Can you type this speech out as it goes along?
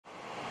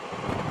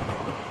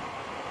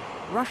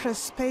Russia's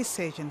space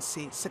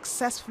agency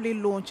successfully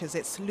launches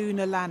its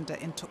lunar lander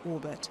into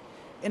orbit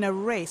in a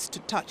race to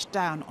touch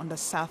down on the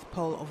south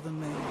pole of the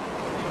moon.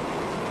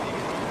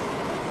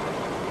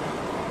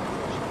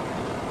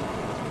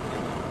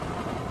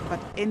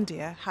 But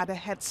India had a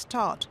head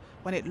start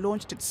when it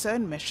launched its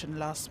own mission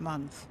last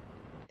month.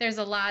 There's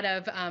a lot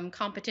of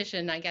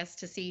competition, I guess,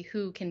 to see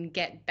who can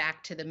get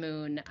back to the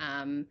moon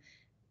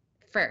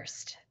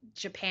first.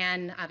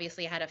 Japan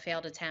obviously had a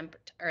failed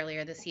attempt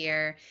earlier this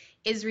year.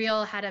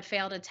 Israel had a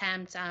failed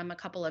attempt a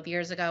couple of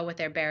years ago with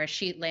their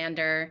Bereshit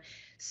lander.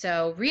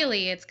 So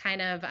really, it's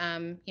kind of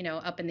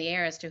up in the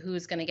air as to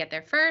who's going to get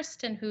there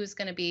first and who's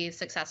going to be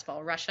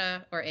successful,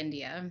 Russia or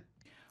India.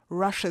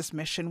 Russia's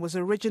mission was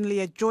originally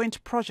a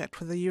joint project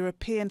with the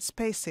European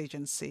Space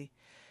Agency,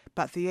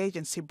 but the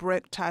agency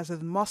broke ties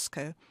with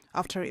Moscow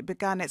after it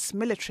began its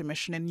military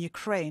mission in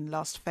Ukraine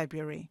last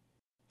February.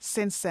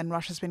 Since then,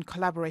 Russia's been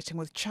collaborating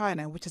with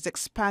China, which is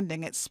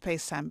expanding its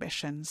space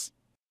ambitions.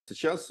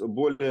 Now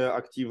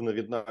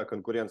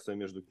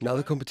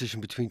the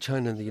competition between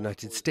China and the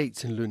United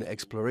States in lunar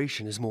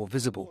exploration is more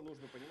visible.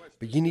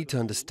 But you need to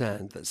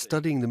understand that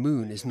studying the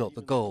moon is not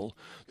the goal.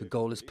 The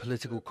goal is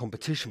political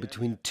competition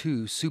between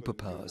two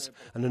superpowers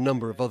and a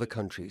number of other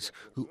countries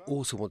who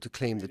also want to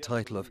claim the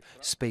title of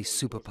space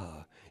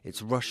superpower.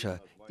 It's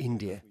Russia,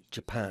 India,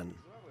 Japan.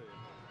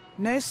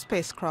 No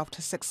spacecraft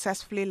has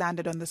successfully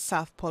landed on the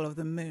south pole of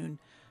the moon,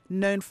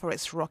 known for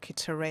its rocky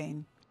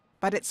terrain.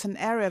 But it's an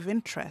area of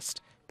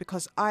interest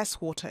because ice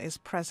water is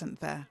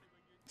present there.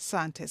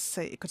 Scientists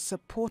say it could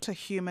support a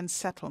human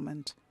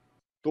settlement.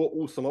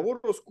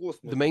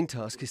 The main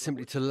task is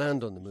simply to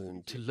land on the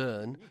moon, to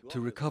learn,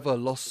 to recover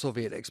lost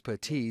Soviet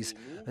expertise,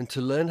 and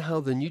to learn how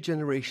the new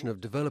generation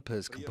of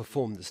developers can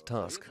perform this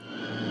task.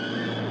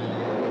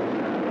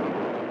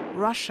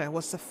 Russia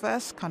was the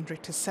first country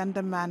to send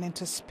a man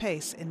into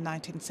space in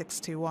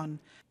 1961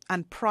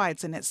 and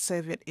prides in its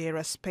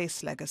Soviet-era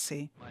space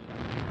legacy.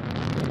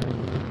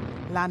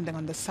 Landing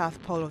on the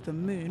south pole of the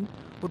moon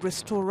would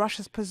restore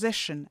Russia's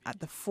position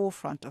at the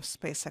forefront of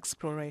space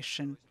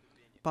exploration.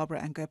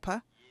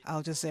 Angopa,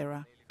 Al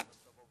Jazeera.